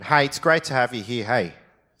Hey, it's great to have you here. Hey,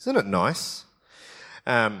 isn't it nice?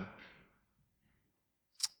 How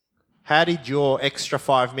did your extra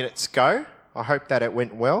 5 minutes go? I hope that it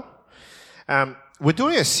went well. We're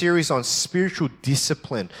doing a series on spiritual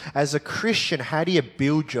discipline. As a Christian, how do you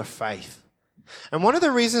build your faith? And one of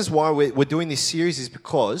the reasons why we're doing this series is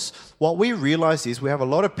because what we realize is we have a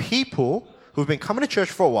lot of people who've been coming to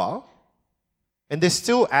church for a while and they're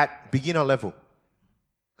still at beginner level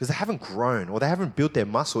because they haven't grown or they haven't built their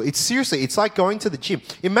muscle. It's like going to the gym.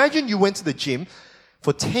 Imagine you went to the gym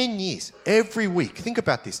for 10 years, every week. Think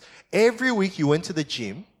about this. Every week you went to the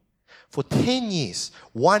gym for 10 years,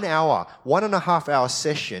 1 hour, 1.5 hour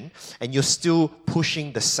session, and you're still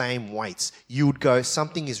pushing the same weights. You would go,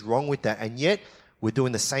 something is wrong with that. And yet, we're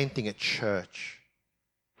doing the same thing at church.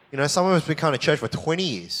 You know, some of us have been coming to church for 20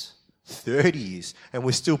 years, 30 years, and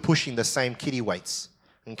we're still pushing the same kiddie weights.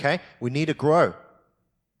 Okay? We need to grow.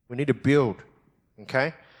 We need to build.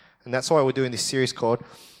 Okay? And that's why we're doing this series called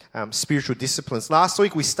Spiritual Disciplines. Last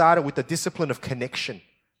week, we started with the discipline of connection.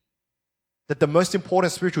 That the most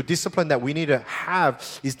important spiritual discipline that we need to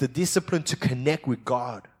have is the discipline to connect with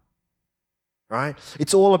God. Right?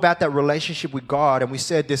 It's all about that relationship with God. And we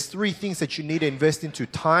said there's 3 things that you need to invest into: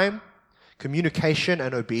 time, communication,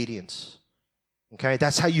 and obedience. Okay?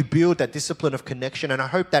 That's how you build that discipline of connection. And I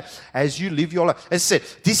hope that as you live your life, as I said,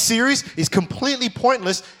 this series is completely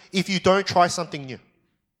pointless if you don't try something new.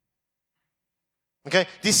 Okay?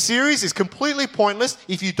 This series is completely pointless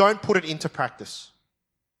if you don't put it into practice.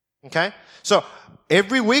 Okay? So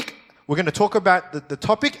every week we're going to talk about the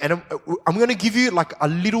topic, and I'm going to give you like a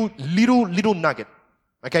little nugget.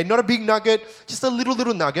 Okay? Not a big nugget, just a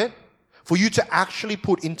little nugget for you to actually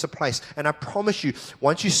put into place. And I promise you,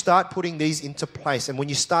 once you start putting these into place and when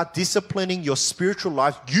you start disciplining your spiritual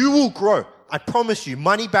life, you will grow. I promise you,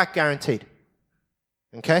 money back guaranteed.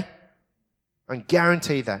 Okay? I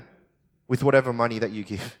guarantee that with whatever money that you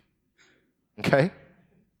give. Okay?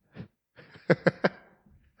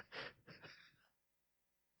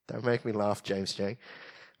 Don't make me laugh, James Jang.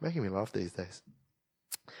 Making me laugh these days.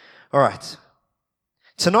 All right.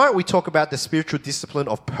 Tonight we talk about the spiritual discipline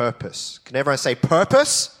of purpose. Can everyone say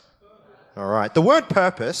purpose? All right. The word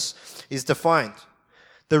purpose is defined: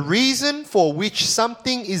 the reason for which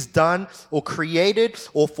something is done or created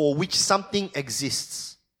or for which something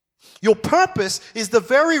exists. Your purpose is the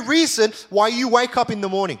very reason why you wake up in the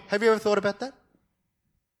morning. Have you ever thought about that?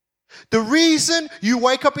 The reason you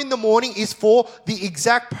wake up in the morning is for the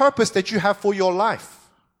exact purpose that you have for your life.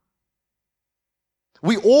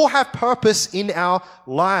 We all have purpose in our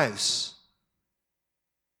lives.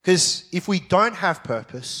 Because if we don't have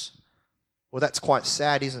purpose, well, that's quite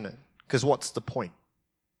sad, isn't it? Because what's the point?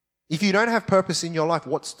 If you don't have purpose in your life,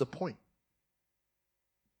 what's the point?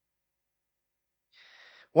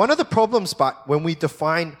 One of the problems, but when we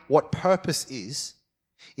define what purpose is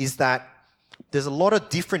that there's a lot of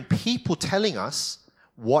different people telling us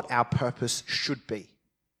what our purpose should be.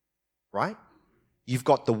 Right? You've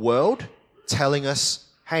got the world telling us,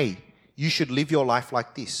 hey, you should live your life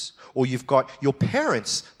like this. Or you've got your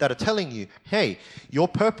parents that are telling you, hey, your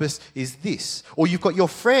purpose is this. Or you've got your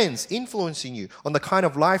friends influencing you on the kind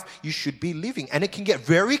of life you should be living. And it can get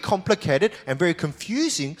very complicated and very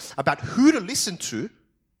confusing about who to listen to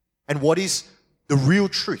and what is the real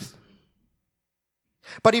truth.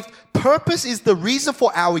 But if purpose is the reason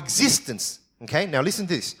for our existence, okay, now listen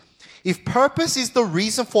to this. If purpose is the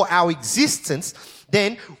reason for our existence,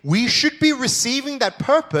 then we should be receiving that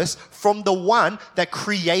purpose from the one that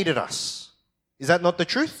created us. Is that not the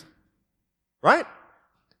truth? Right?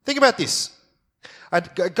 Think about this. A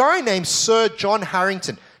guy named Sir John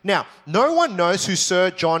Harington. Now, no one knows who Sir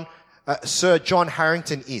John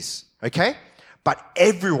Harington is, okay? But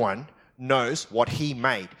everyone knows what he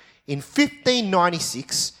made. In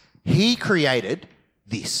 1596, he created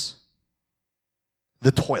this.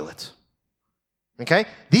 The toilet. Okay?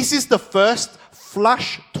 This is the first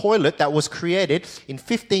flush toilet that was created in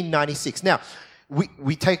 1596. Now,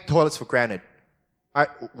 we take toilets for granted.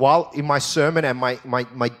 While in my sermon and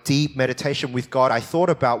my deep meditation with God, I thought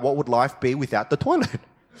about what would life be without the toilet.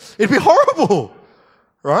 It'd be horrible.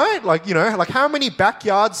 Right? Like, you know, like how many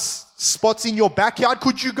spots in your backyard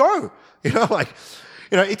could you go? You know, like,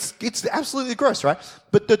 you know, it's absolutely gross, right?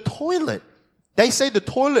 But the toilet, they say the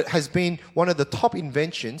toilet has been one of the top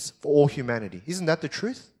inventions for all humanity. Isn't that the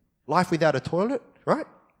truth? Life without a toilet, right?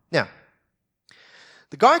 Now,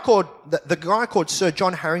 the guy called Sir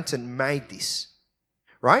John Harington made this,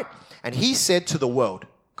 right? And he said to the world,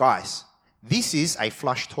 guys, this is a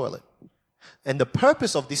flush toilet. And the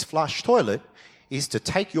purpose of this flush toilet is to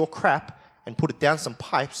take your crap and put it down some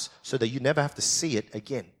pipes so that you never have to see it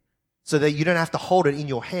again. so that you don't have to hold it in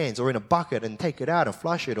your hands or in a bucket and take it out and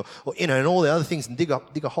flush it or and all the other things and dig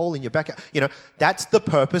a hole in your back. That's the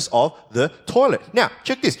purpose of the toilet. Now,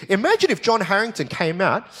 check this. Imagine if John Harrington came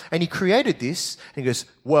out and he created this and he goes,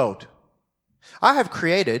 "World, I have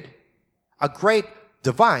created a great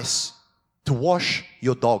device to wash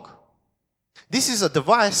your dog. This is a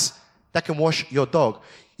device that can wash your dog.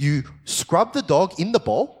 You scrub the dog in the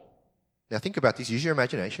bowl." Now think about this. Use your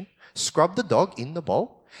imagination. Scrub the dog in the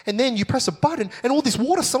bowl. And then you press a button and all this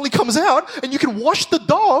water suddenly comes out and you can wash the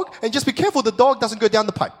dog, and just be careful the dog doesn't go down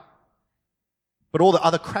the pipe. But all the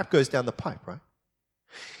other crap goes down the pipe, right?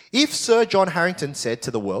 If Sir John Harrington said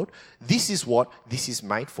to the world, "This is what this is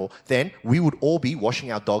made for," then we would all be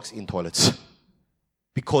washing our dogs in toilets.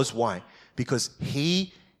 Because why? Because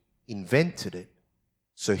he invented it,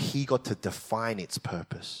 so he got to define its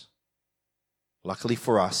purpose. Luckily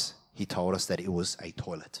for us, he told us that it was a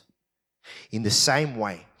toilet. In the same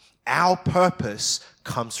way, our purpose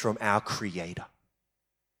comes from our Creator.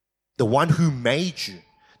 The one who made you,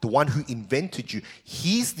 the one who invented you.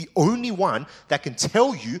 He's the only one that can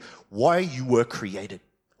tell you why you were created,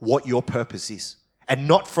 what your purpose is. And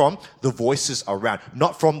not from the voices around,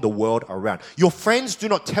 not from the world around. Your friends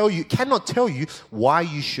cannot tell you why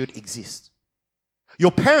you should exist.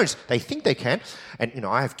 Your parents, they think they can. And,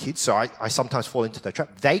 I have kids, so I sometimes fall into that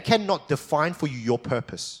trap. They cannot define for you your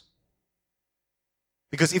purpose.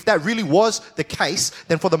 Because if that really was the case,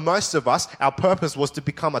 then for the most of us, our purpose was to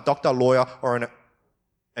become a doctor, lawyer, or an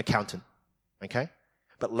accountant. Okay?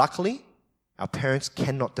 But luckily, our parents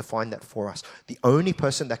cannot define that for us. The only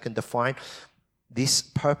person that can define this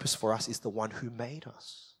purpose for us is the one who made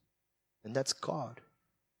us. And that's God.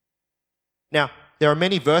 Now, there are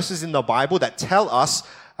many verses in the Bible that tell us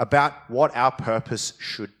about what our purpose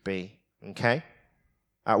should be. Okay?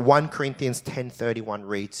 1 Corinthians 10:31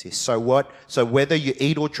 reads this. So whether you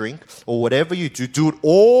eat or drink or whatever you do it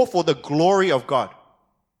all for the glory of God.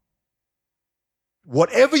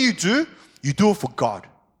 Whatever you do it for God.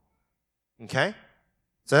 Okay?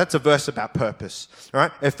 So that's a verse about purpose. All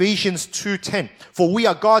right? Ephesians 2:10. For we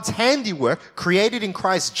are God's handiwork, created in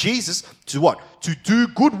Christ Jesus to what? To do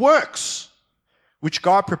good works, which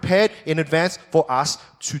God prepared in advance for us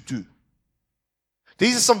to do.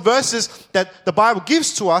 These are some verses that the Bible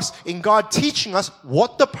gives to us in God teaching us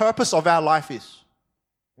what the purpose of our life is.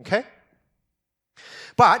 Okay?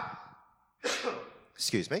 But,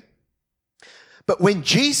 excuse me. But when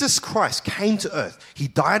Jesus Christ came to earth, he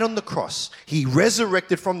died on the cross, he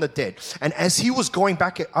resurrected from the dead, and as he was going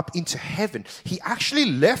back up into heaven, he actually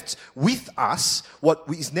left with us what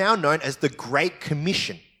is now known as the Great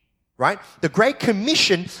Commission. Right? The Great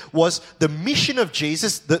Commission was the mission of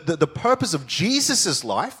Jesus, the purpose of Jesus'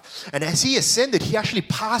 life. And as he ascended, he actually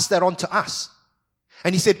passed that on to us.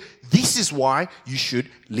 And he said, this is why you should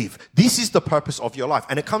live. This is the purpose of your life.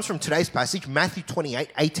 And it comes from today's passage, Matthew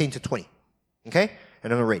 28:18-20. Okay?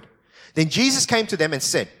 And I'm going to read. Then Jesus came to them and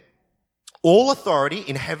said, all authority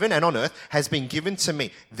in heaven and on earth has been given to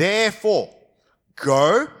me. Therefore,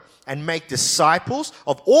 go and make disciples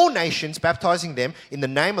of all nations, baptizing them in the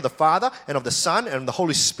name of the Father and of the Son and of the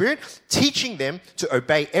Holy Spirit, teaching them to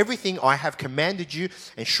obey everything I have commanded you,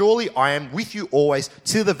 and surely I am with you always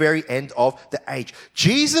to the very end of the age.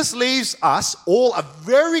 Jesus leaves us all a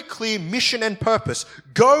very clear mission and purpose.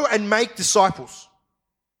 Go and make disciples.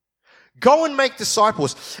 Go and make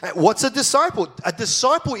disciples. What's a disciple? A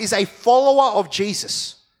disciple is a follower of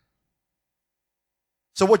Jesus.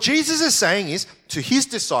 So what Jesus is saying is to his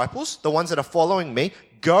disciples, the ones that are following me,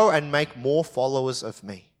 go and make more followers of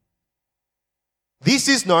me. This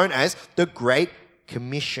is known as the Great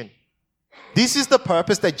Commission. This is the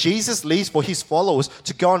purpose that Jesus leaves for his followers,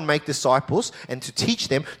 to go and make disciples and to teach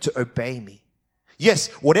them to obey me. Yes,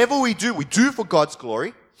 whatever we do for God's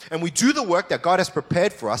glory, and we do the work that God has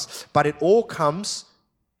prepared for us, but it all comes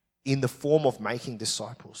in the form of making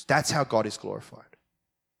disciples. That's how God is glorified.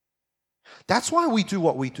 That's why we do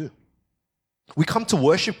what we do. We come to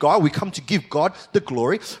worship God. We come to give God the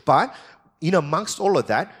glory. But in amongst all of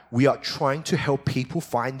that, we are trying to help people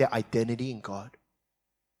find their identity in God.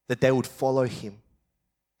 That they would follow him.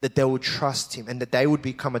 That they would trust him. And that they would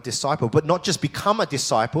become a disciple. But not just become a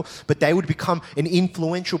disciple, but they would become an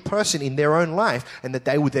influential person in their own life. And that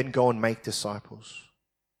they would then go and make disciples.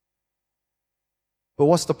 But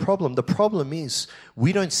what's the problem? The problem is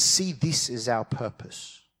we don't see this as our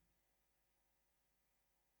purpose.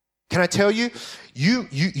 Can I tell you,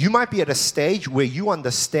 you might be at a stage where you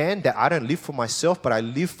understand that I don't live for myself, but I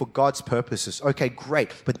live for God's purposes. Okay, great.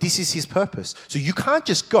 But this is his purpose. So you can't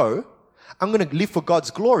just go, I'm going to live for God's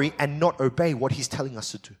glory and not obey what he's telling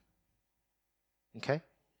us to do. Okay?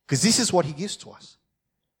 Because this is what he gives to us.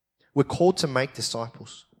 We're called to make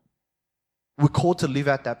disciples. We're called to live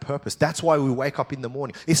out that purpose. That's why we wake up in the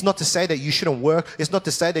morning. It's not to say that you shouldn't work. It's not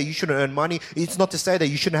to say that you shouldn't earn money. It's not to say that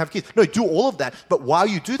you shouldn't have kids. No, do all of that. But while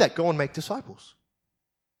you do that, go and make disciples.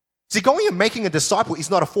 See, going and making a disciple is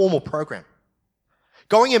not a formal program.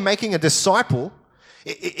 Going and making a disciple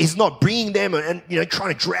is not bringing them and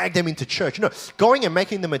trying to drag them into church. No, going and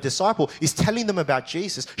making them a disciple is telling them about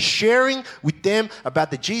Jesus, sharing with them about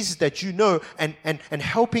the Jesus that you know, and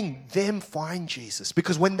helping them find Jesus.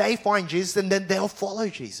 Because when they find Jesus, then they'll follow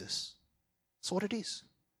Jesus. That's what it is.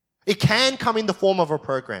 It can come in the form of a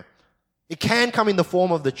program. It can come in the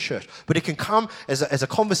form of the church, but it can come as a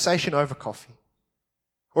conversation over coffee,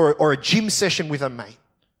 or a gym session with a mate,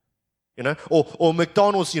 or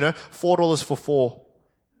McDonald's, $4 for 4.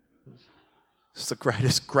 It's the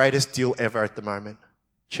greatest deal ever at the moment.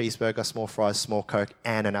 Cheeseburger, small fries, small Coke,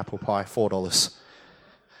 and an apple pie, $4.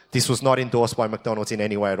 This was not endorsed by McDonald's in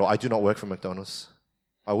any way at all. I do not work for McDonald's.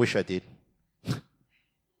 I wish I did.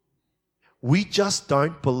 We just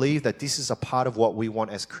don't believe that this is a part of what we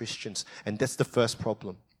want as Christians. And that's the first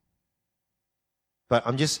problem. But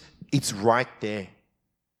it's right there.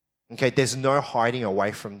 Okay, there's no hiding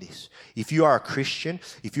away from this. If you are a Christian,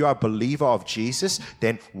 if you are a believer of Jesus,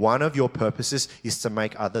 then one of your purposes is to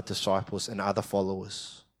make other disciples and other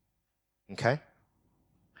followers. Okay?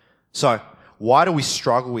 So, why do we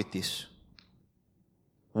struggle with this?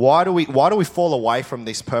 Why do we fall away from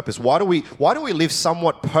this purpose? Why do we live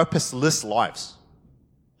somewhat purposeless lives?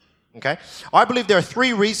 Okay? I believe there are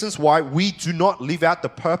 3 reasons why we do not live out the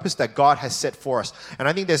purpose that God has set for us. And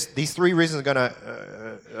I think these 3 reasons are going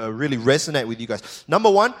to really resonate with you guys. Number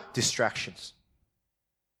 1, distractions.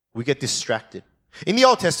 We get distracted. In the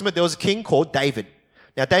Old Testament, there was a king called David.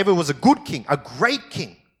 Now, David was a good king, a great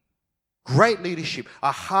king, great leadership,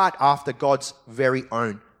 a heart after God's very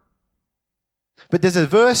own. But there's a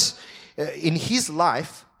verse in his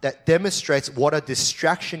life that demonstrates what a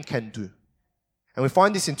distraction can do. And we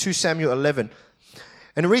find this in 2 Samuel 11.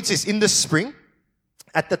 And it reads this: in the spring,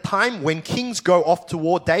 at the time when kings go off to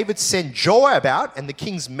war, David sent Joab out and the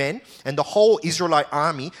king's men and the whole Israelite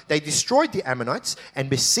army. They destroyed the Ammonites and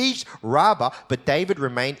besieged Rabbah, but David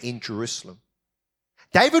remained in Jerusalem.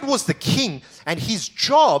 David was the king, and his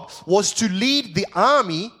job was to lead the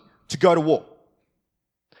army to go to war.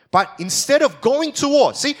 But instead of going to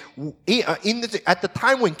war, see, at the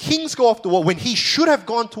time when kings go off to war, when he should have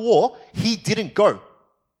gone to war, he didn't go.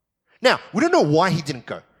 Now, we don't know why he didn't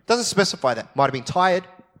go. It doesn't specify that. Might have been tired.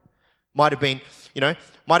 Might have been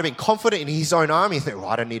confident in his own army. He thought,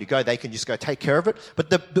 I don't need to go. They can just go take care of it. But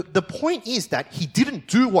the point is that he didn't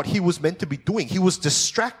do what he was meant to be doing. He was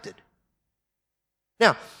distracted.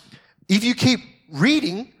 Now, if you keep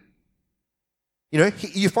reading,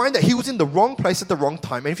 you find that he was in the wrong place at the wrong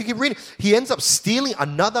time. And if you keep reading, he ends up stealing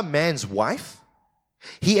another man's wife.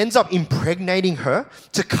 He ends up impregnating her.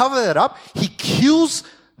 To cover that up, he kills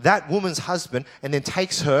that woman's husband and then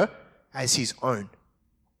takes her as his own.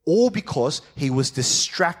 All because he was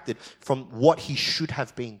distracted from what he should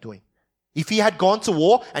have been doing. If he had gone to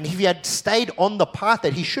war and if he had stayed on the path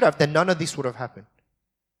that he should have, then none of this would have happened.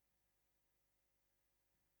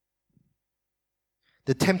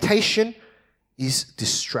 The temptation is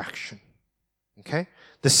distraction. Okay?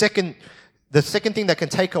 The second thing that can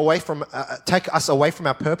take us away from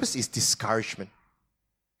our purpose is discouragement.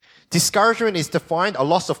 Discouragement is defined a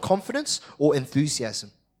loss of confidence or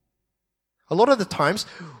enthusiasm. A lot of the times,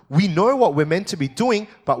 we know what we're meant to be doing,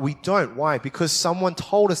 but we don't. Why? Because someone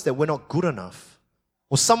told us that we're not good enough.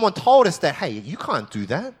 Or someone told us that, hey, you can't do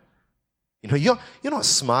that. You're not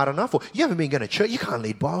smart enough, or you haven't been going to church, you can't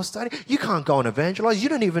lead Bible study, you can't go and evangelize, you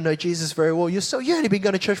don't even know Jesus very well yourself, you only been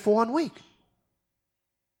going to church for 1 week.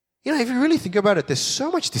 If you really think about it, there's so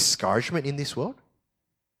much discouragement in this world.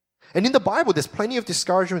 And in the Bible, there's plenty of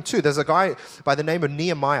discouragement too. There's a guy by the name of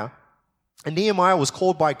Nehemiah, and Nehemiah was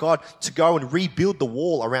called by God to go and rebuild the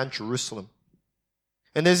wall around Jerusalem.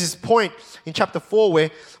 And there's this point in chapter 4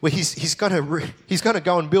 where he's going to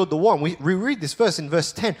go and build the wall. And we read this verse in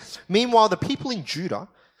verse 10. Meanwhile, the people in Judah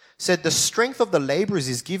said, the strength of the laborers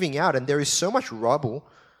is giving out, and there is so much rubble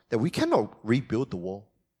that we cannot rebuild the wall.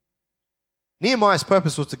 Nehemiah's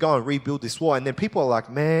purpose was to go and rebuild this wall. And then people are like,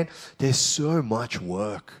 man, there's so much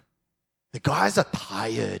work. The guys are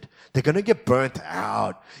tired. They're going to get burnt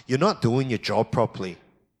out. You're not doing your job properly.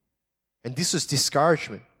 And this was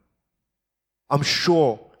discouragement. I'm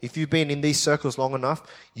sure if you've been in these circles long enough,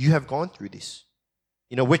 you have gone through this.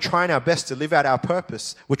 We're trying our best to live out our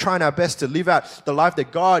purpose. We're trying our best to live out the life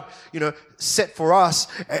that God, set for us.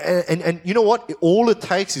 And you know what? All it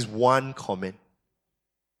takes is one comment.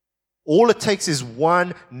 All it takes is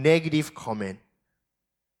one negative comment.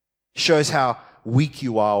 shows how weak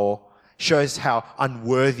you are or shows how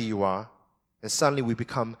unworthy you are. And suddenly we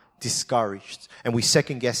become discouraged and we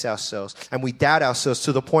second guess ourselves and we doubt ourselves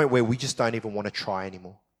to the point where we just don't even want to try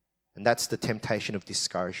anymore. And that's the temptation of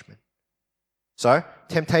discouragement. So,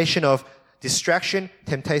 temptation of distraction,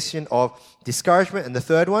 temptation of discouragement, and the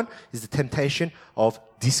third one is the temptation of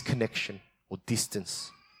disconnection or distance.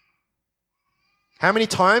 How many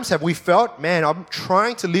times have we felt, man, I'm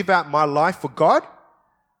trying to live out my life for God,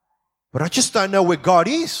 but I just don't know where God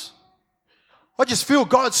is. I just feel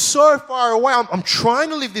God's so far away. I'm trying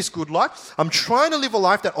to live this good life. I'm trying to live a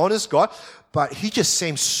life that honors God, but He just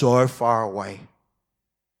seems so far away.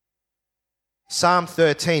 Psalm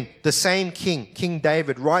 13, the same king, King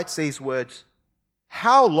David, writes these words,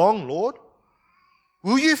 "How long, Lord?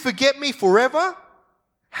 Will you forget me forever?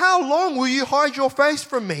 How long will you hide your face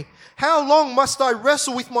from me? How long must I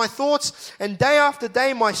wrestle with my thoughts and day after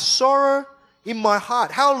day my sorrow in my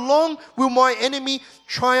heart? How long will my enemy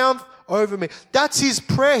triumph over me?" That's his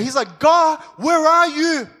prayer. He's like, God, where are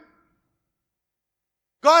you?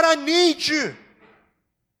 God, I need you.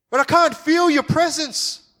 But I can't feel your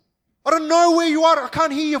presence. I don't know where you are. I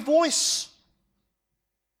can't hear your voice.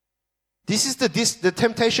 This is the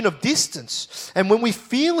temptation of distance. And when we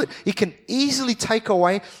feel it, it can easily take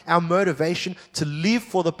away our motivation to live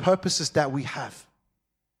for the purposes that we have.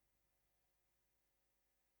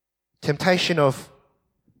 Temptation of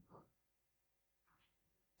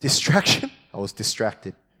distraction. I was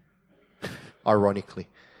distracted, ironically.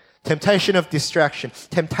 Temptation of distraction,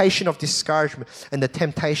 temptation of discouragement, and the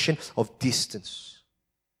temptation of distance.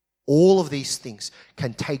 All of these things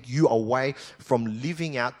can take you away from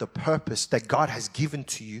living out the purpose that God has given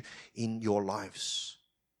to you in your lives.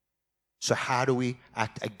 So how do we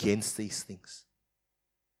act against these things?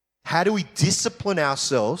 How do we discipline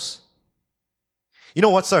ourselves? You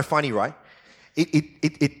know what's so funny, right?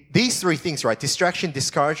 These three things, right? Distraction,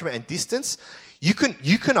 discouragement, and distance, you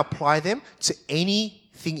can apply them to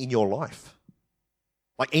anything in your life.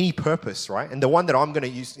 Like any purpose, right? And the one that I'm going to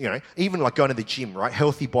use, even like going to the gym, right?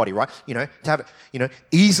 Healthy body, right? To have it,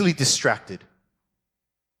 easily distracted.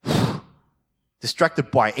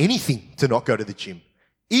 Distracted by anything to not go to the gym.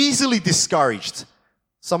 Easily discouraged.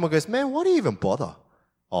 Someone goes, man, why do you even bother?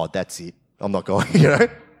 Oh, that's it. I'm not going,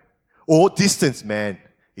 Or distance, man,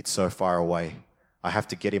 it's so far away. I have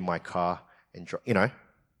to get in my car and,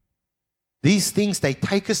 These things, they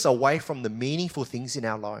take us away from the meaningful things in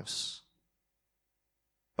our lives.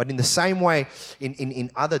 But in the same way, in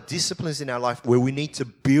other disciplines in our life where we need to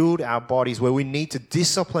build our bodies, where we need to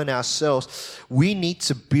discipline ourselves, we need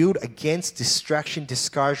to build against distraction,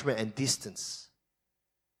 discouragement, and distance.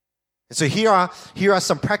 And so here are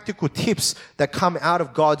some practical tips that come out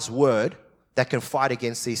of God's Word that can fight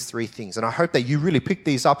against these three things. And I hope that you really pick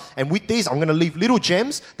these up. And with these, I'm going to leave little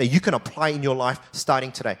gems that you can apply in your life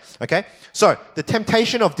starting today. Okay? So the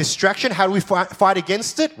temptation of distraction, how do we fight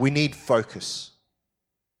against it? We need focus.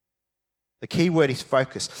 The key word is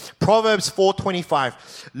focus. Proverbs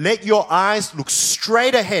 4:25. Let your eyes look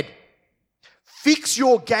straight ahead. Fix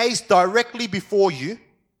your gaze directly before you.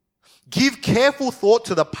 Give careful thought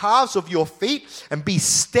to the paths of your feet and be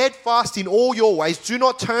steadfast in all your ways. Do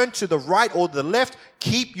not turn to the right or the left.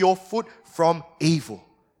 Keep your foot from evil.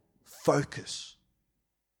 Focus.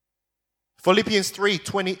 Philippians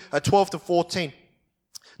 3:12-14.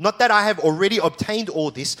 Not that I have already obtained all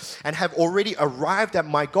this and have already arrived at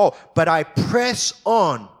my goal, but I press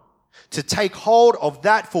on to take hold of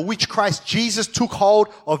that for which Christ Jesus took hold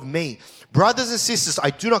of me. Brothers and sisters, I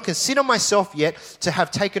do not consider myself yet to have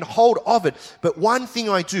taken hold of it, but one thing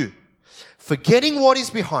I do, forgetting what is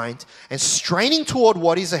behind and straining toward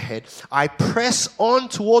what is ahead, I press on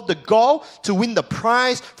toward the goal to win the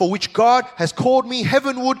prize for which God has called me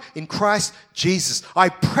heavenward in Christ Jesus. I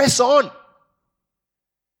press on.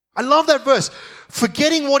 I love that verse.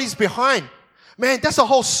 Forgetting what is behind. Man, that's a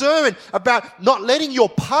whole sermon about not letting your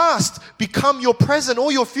past become your present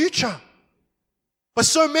or your future. But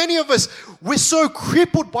so many of us, we're so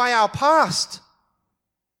crippled by our past.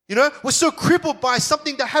 We're so crippled by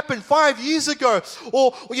something that happened 5 years ago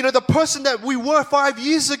or the person that we were 5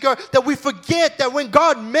 years ago that we forget that when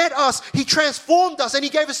God met us, He transformed us and He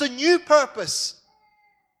gave us a new purpose.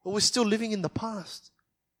 But we're still living in the past.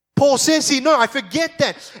 Paul says here, no, I forget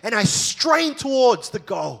that and I strain towards the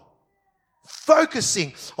goal,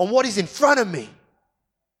 focusing on what is in front of me.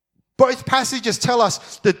 Both passages tell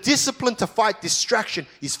us the discipline to fight distraction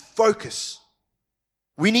is focus.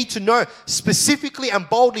 We need to know specifically and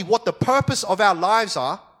boldly what the purpose of our lives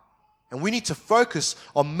are, and we need to focus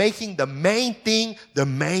on making the main thing the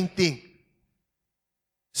main thing.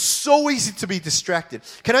 So easy to be distracted.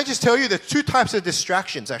 Can I just tell you there's two types of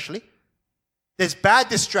distractions, actually? There's bad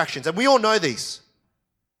distractions, and we all know these.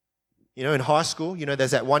 You know, in high school, you know,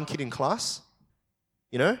 there's that one kid in class.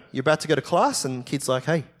 You know, you're about to go to class, and the kid's like,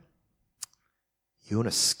 hey, you want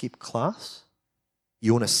to skip class?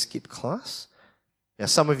 You want to skip class? Now,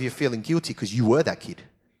 some of you are feeling guilty because you were that kid.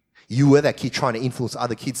 You were that kid trying to influence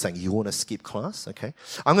other kids saying, you want to skip class? Okay.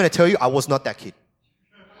 I'm going to tell you, I was not that kid.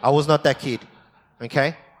 I was not that kid.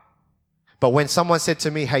 Okay? But when someone said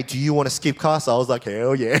to me, hey, do you want to skip class? I was like,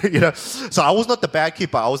 hell yeah. You know? So I was not the bad kid,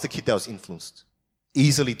 but I was the kid that was influenced.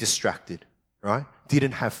 Easily distracted. Right?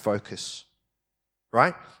 Didn't have focus.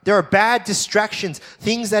 Right? There are bad distractions,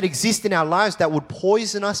 things that exist in our lives that would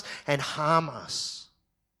poison us and harm us.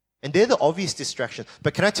 And they're the obvious distractions.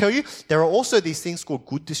 But can I tell you, there are also these things called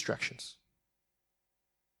good distractions.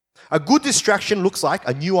 A good distraction looks like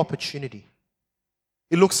a new opportunity.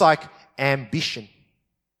 It looks like ambition.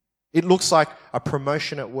 It looks like a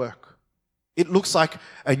promotion at work. It looks like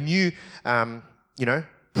a new,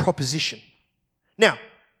 proposition. Now,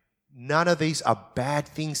 none of these are bad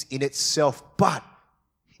things in itself, but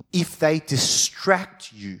if they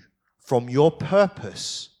distract you from your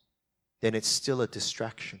purpose, then it's still a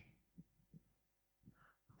distraction.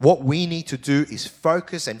 What we need to do is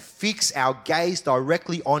focus and fix our gaze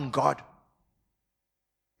directly on God.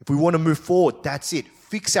 If we want to move forward, that's it.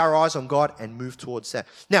 Fix our eyes on God and move towards that.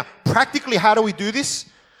 Now, practically, how do we do this?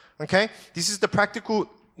 Okay, this is the practical,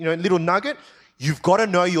 little nugget. You've got to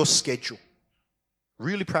know your schedule.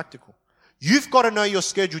 Really practical. You've got to know your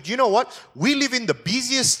schedule. Do you know what? We live in the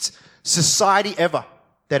busiest society ever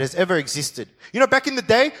that has ever existed. Back in the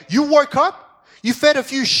day, you woke up, you fed a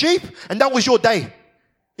few sheep, and that was your day.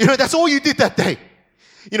 That's all you did that day.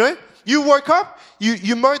 You woke up,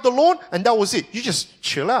 you mowed the lawn, and that was it. You just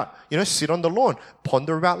chill out, sit on the lawn,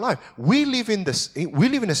 ponder about life. We live in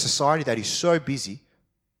a society that is so busy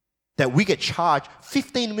that we get charged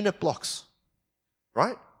 15-minute blocks,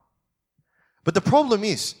 right? But the problem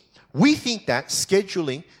is, we think that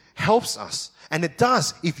scheduling helps us. And it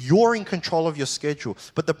does if you're in control of your schedule.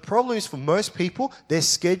 But the problem is for most people, their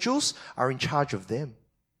schedules are in charge of them.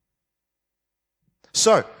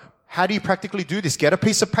 So, how do you practically do this? Get a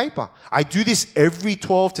piece of paper. I do this every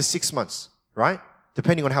 12 to 6 months, right?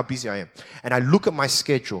 Depending on how busy I am. And I look at my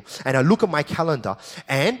schedule and I look at my calendar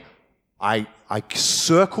and I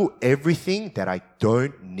circle everything that I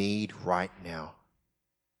don't need right now.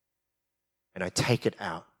 And I take it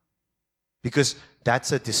out. Because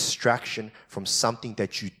that's a distraction from something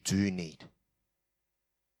that you do need.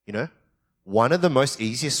 One of the most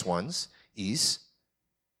easiest ones is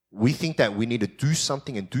we think that we need to do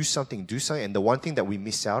something and do something and do something, and the one thing that we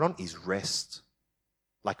miss out on is rest.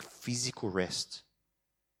 Like physical rest.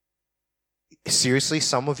 Seriously,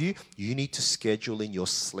 some of you need to schedule in your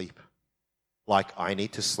sleep. Like, I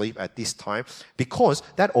need to sleep at this time, because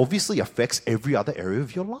that obviously affects every other area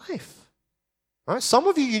of your life. Right? Some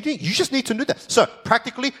of you just need to do that. So,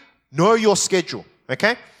 practically, know your schedule,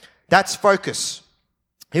 okay? That's focus.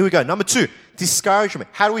 Here we go. Number 2, discouragement.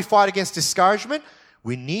 How do we fight against discouragement?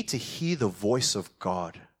 We need to hear the voice of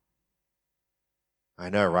God. I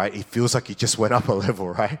know, right? It feels like it just went up a level,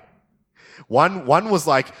 right? One was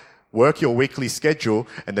like, work your weekly schedule,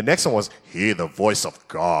 and the next one was, hear the voice of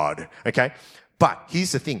God, okay? But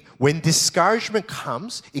here's the thing. When discouragement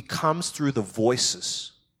comes, it comes through the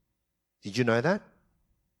voices. Did you know that?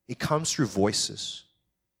 It comes through voices.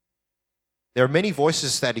 There are many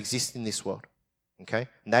voices that exist in this world, okay?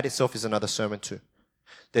 And that itself is another sermon too.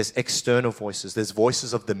 There's external voices. There's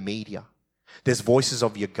voices of the media. There's voices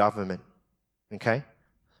of your government, okay?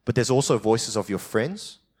 But there's also voices of your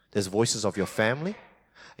friends. There's voices of your family.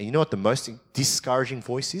 And you know what the most discouraging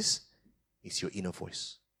voice is? It's your inner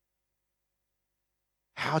voice.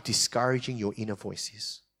 How discouraging your inner voice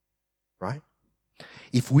is, right?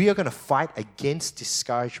 If we are going to fight against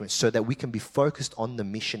discouragement so that we can be focused on the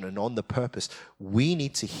mission and on the purpose, we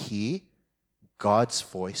need to hear God's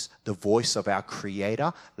voice, the voice of our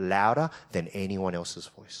Creator, louder than anyone else's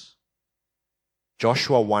voice.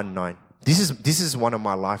 Joshua 1:9. This is one of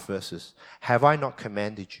my life verses. Have I not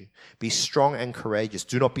commanded you? Be strong and courageous.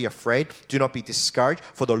 Do not be afraid. Do not be discouraged.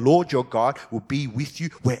 For the Lord your God will be with you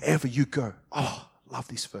wherever you go. Oh, love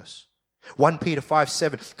this verse. 1 Peter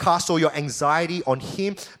 5:7. Cast all your anxiety on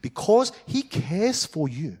Him because He cares for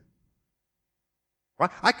you.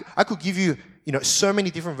 Right? I could give you, so many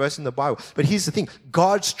different verses in the Bible. But here's the thing.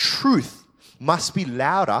 God's truth must be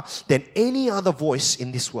louder than any other voice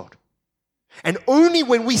in this world. And only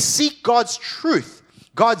when we seek God's truth,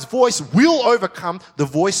 God's voice will overcome the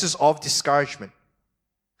voices of discouragement.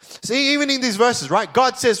 See, even in these verses, right?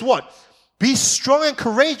 God says what? Be strong and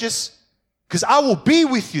courageous because I will be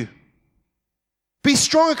with you. Be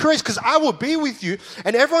strong and courageous because I will be with you.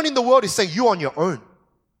 And everyone in the world is saying you're on your own.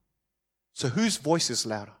 So whose voice is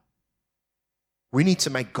louder? We need to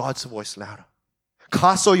make God's voice louder.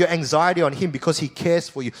 Cast all your anxiety on Him because He cares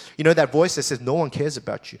for you. You know that voice that says no one cares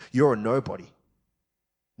about you. You're a nobody.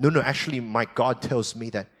 No, actually my God tells me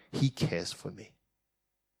that He cares for me.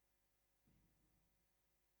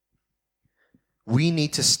 We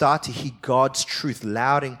need to start to hear God's truth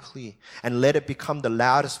loud and clear and let it become the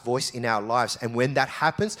loudest voice in our lives. And when that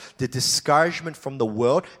happens, the discouragement from the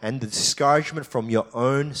world and the discouragement from your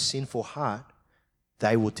own sinful heart,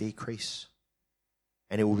 they will decrease.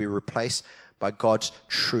 And it will be replaced by God's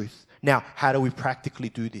truth. Now, how do we practically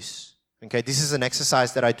do this? Okay, this is an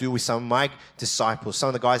exercise that I do with some of my disciples, some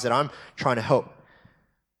of the guys that I'm trying to help.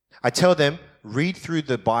 I tell them, read through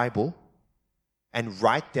the Bible and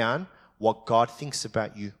write down what God thinks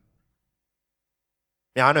about you.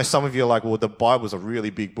 Now, I know some of you are like, well, the Bible's a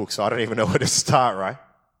really big book, so I don't even know where to start, right?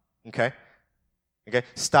 Okay?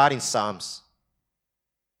 Start in Psalms.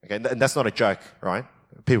 Okay, and that's not a joke, right?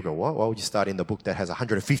 People go, what? Why would you start in the book that has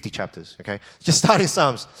 150 chapters? Okay? Just start in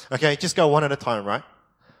Psalms. Okay? Just go one at a time, right?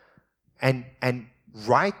 And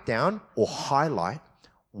write down or highlight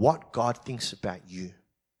what God thinks about you.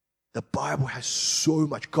 The Bible has so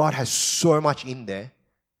much. God has so much in there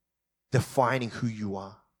defining who you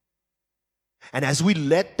are. And as we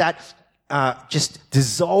let that just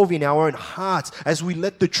dissolve in our own hearts, as we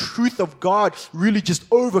let the truth of God really just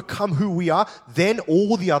overcome who we are, then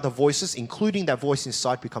all the other voices, including that voice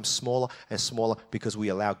inside, become smaller and smaller because we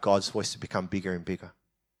allow God's voice to become bigger and bigger.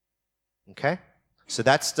 Okay? So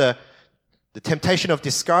that's the temptation of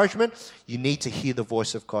discouragement. You need to hear the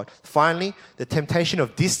voice of God. Finally, the temptation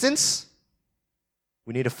of distance.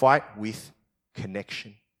 We need to fight with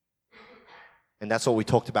connection. And that's what we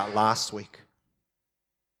talked about last week.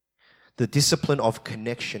 The discipline of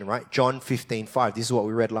connection, right? John 15:5. This is what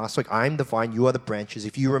we read last week. I am the vine, you are the branches.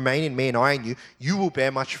 If you remain in me and I in you, you will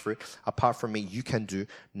bear much fruit. Apart from me, you can do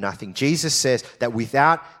nothing. Jesus says that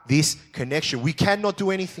without this connection, we cannot do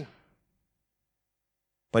anything.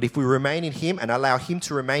 But if we remain in Him and allow Him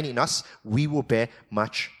to remain in us, we will bear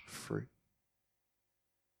much fruit.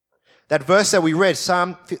 That verse that we read,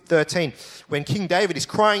 Psalm 13, when King David is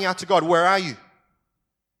crying out to God, where are you?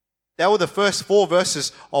 That were the first 4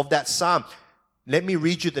 verses of that psalm. Let me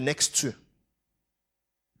read you the next 2.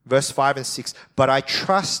 Verse 5 and 6. But I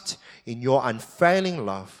trust in your unfailing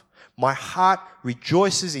love. My heart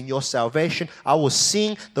rejoices in your salvation. I will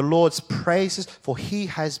sing the Lord's praises, for He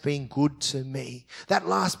has been good to me. That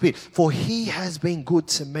last bit, for He has been good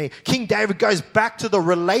to me. King David goes back to the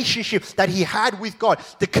relationship that he had with God,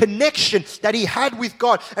 the connection that he had with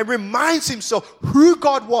God, and reminds himself who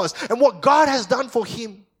God was and what God has done for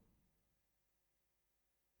him.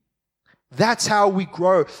 That's how we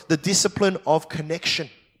grow the discipline of connection.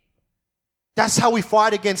 That's how we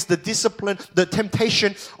fight against the discipline, the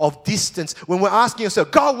temptation of distance. When we're asking ourselves,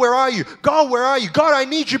 God, where are you? God, where are you? God, I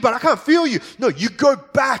need you, but I can't feel you. No, you go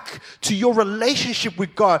back to your relationship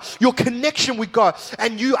with God, your connection with God,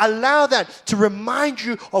 and you allow that to remind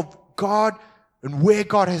you of God and where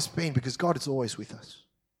God has been, because God is always with us.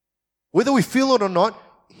 Whether we feel it or not,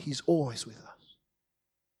 He's always with us.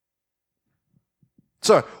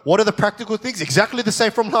 So, what are the practical things? Exactly the same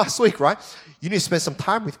from last week, right? You need to spend some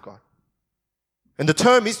time with God. And the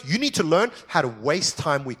term is, you need to learn how to waste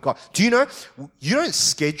time with God. Do you know, you don't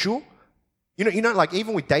schedule, you know, like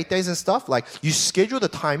even with date days and stuff, like you schedule the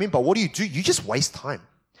time in, but what do? You just waste time.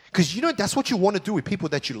 Because that's what you want to do with people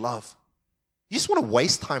that you love. You just want to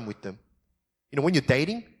waste time with them. When you're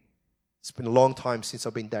dating, it's been a long time since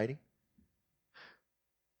I've been dating.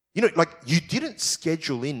 Like you didn't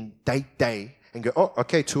schedule in date day and go, oh,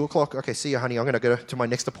 okay, 2:00. Okay, see you, honey. I'm going to go to my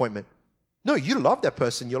next appointment. No, you love that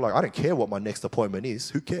person. You're like, I don't care what my next appointment is.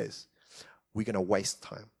 Who cares? We're going to waste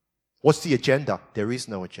time. What's the agenda? There is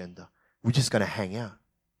no agenda. We're just going to hang out.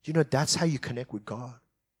 That's how you connect with God.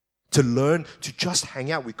 To learn to just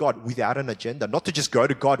hang out with God without an agenda. Not to just go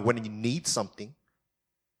to God when you need something.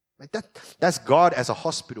 Like that's God as a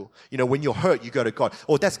hospital. When you're hurt, you go to God.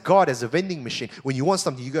 Or that's God as a vending machine. When you want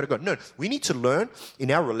something, you go to God. No, we need to learn in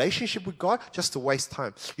our relationship with God just to waste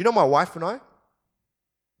time. My wife and I,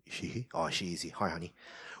 she's easy. Hi, honey.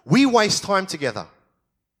 We waste time together.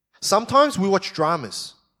 Sometimes we watch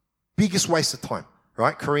dramas. Biggest waste of time,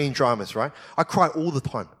 right? Korean dramas, right? I cry all the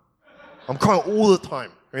time. I'm crying all the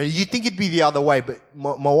time. You think it'd be the other way, but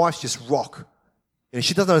my wife's just rock. And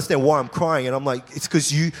she doesn't understand why I'm crying. And I'm like, it's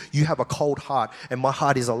because you have a cold heart and my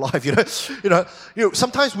heart is alive,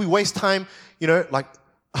 sometimes we waste time, like,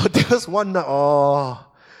 there was one,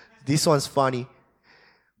 This one's funny.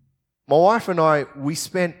 My wife and I, we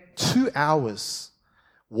spent 2 hours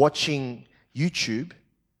watching YouTube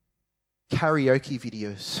karaoke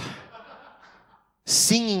videos,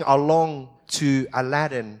 singing along to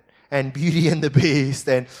Aladdin and Beauty and the Beast,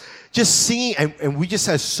 and just singing, and we just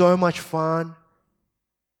had so much fun.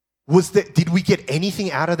 Did we get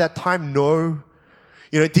anything out of that time? No.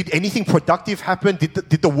 Did anything productive happen?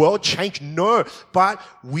 Did the world change? No. But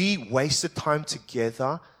we wasted time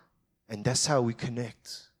together, and that's how we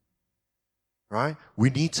connect. Right? We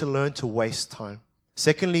need to learn to waste time.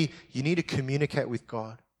 Secondly, you need to communicate with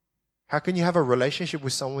God. How can you have a relationship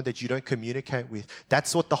with someone that you don't communicate with?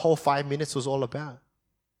 That's what the whole 5 minutes was all about.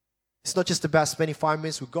 It's not just about spending 5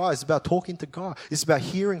 minutes with God. It's about talking to God. It's about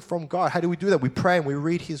hearing from God. How do we do that? We pray and we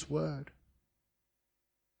read His Word.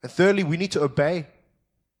 And thirdly, we need to obey.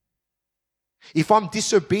 If I'm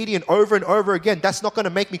disobedient over and over again, that's not going to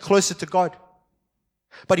make me closer to God.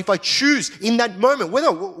 But if I choose in that moment,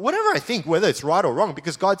 whatever I think, whether it's right or wrong,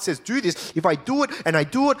 because God says do this, if I do it and I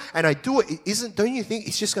do it and I do it, don't you think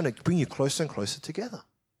it's just going to bring you closer and closer together?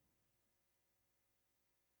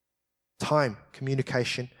 Time,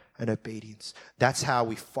 communication, and obedience. That's how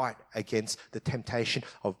we fight against the temptation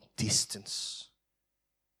of distance.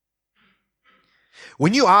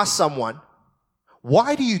 When you ask someone,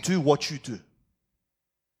 why do you do what you do?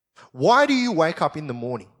 Why do you wake up in the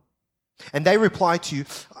morning? And they reply to you,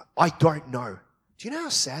 I don't know. Do you know how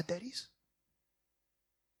sad that is?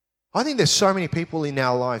 I think there's so many people in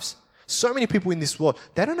our lives, so many people in this world,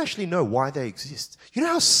 they don't actually know why they exist. You know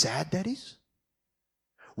how sad that is?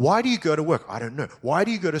 Why do you go to work? I don't know. Why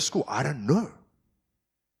do you go to school? I don't know.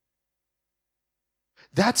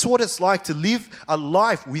 That's what it's like to live a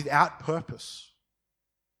life without purpose.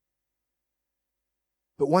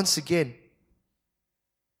 But once again,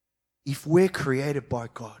 if we're created by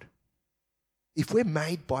God, if we're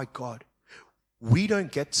made by God, we don't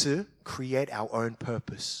get to create our own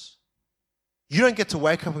purpose. You don't get to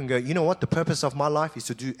wake up and go, you know what, the purpose of my life is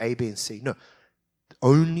to do A, B, and C. No,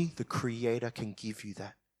 only the Creator can give you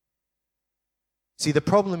that. See, the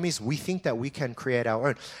problem is we think that we can create our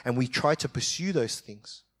own, and we try to pursue those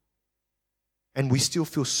things. And we still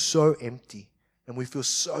feel so empty, and we feel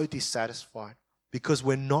so dissatisfied because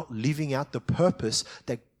we're not living out the purpose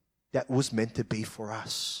that was meant to be for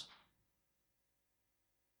us.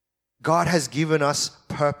 God has given us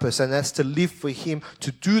purpose, and that's to live for Him,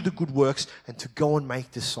 to do the good works, and to go and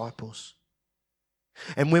make disciples.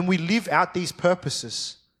 And when we live out these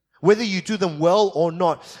purposes, whether you do them well or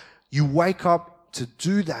not, you wake up to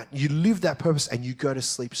do that. You live that purpose, and you go to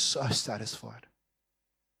sleep so satisfied.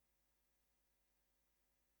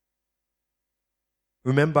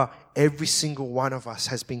 Remember, every single one of us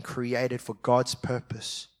has been created for God's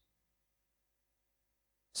purpose.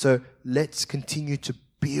 So let's continue to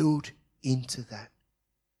build into that.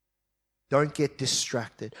 Don't get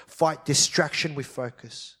distracted. Fight distraction with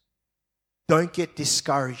focus. Don't get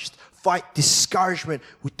discouraged. Fight discouragement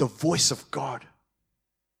with the voice of God.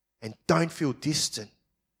 And don't feel distant.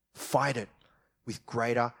 Fight it with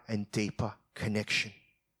greater and deeper connection.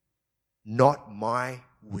 Not my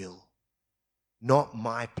will, not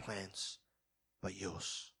my plans, but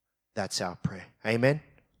yours. That's our prayer. Amen?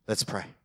 Let's pray.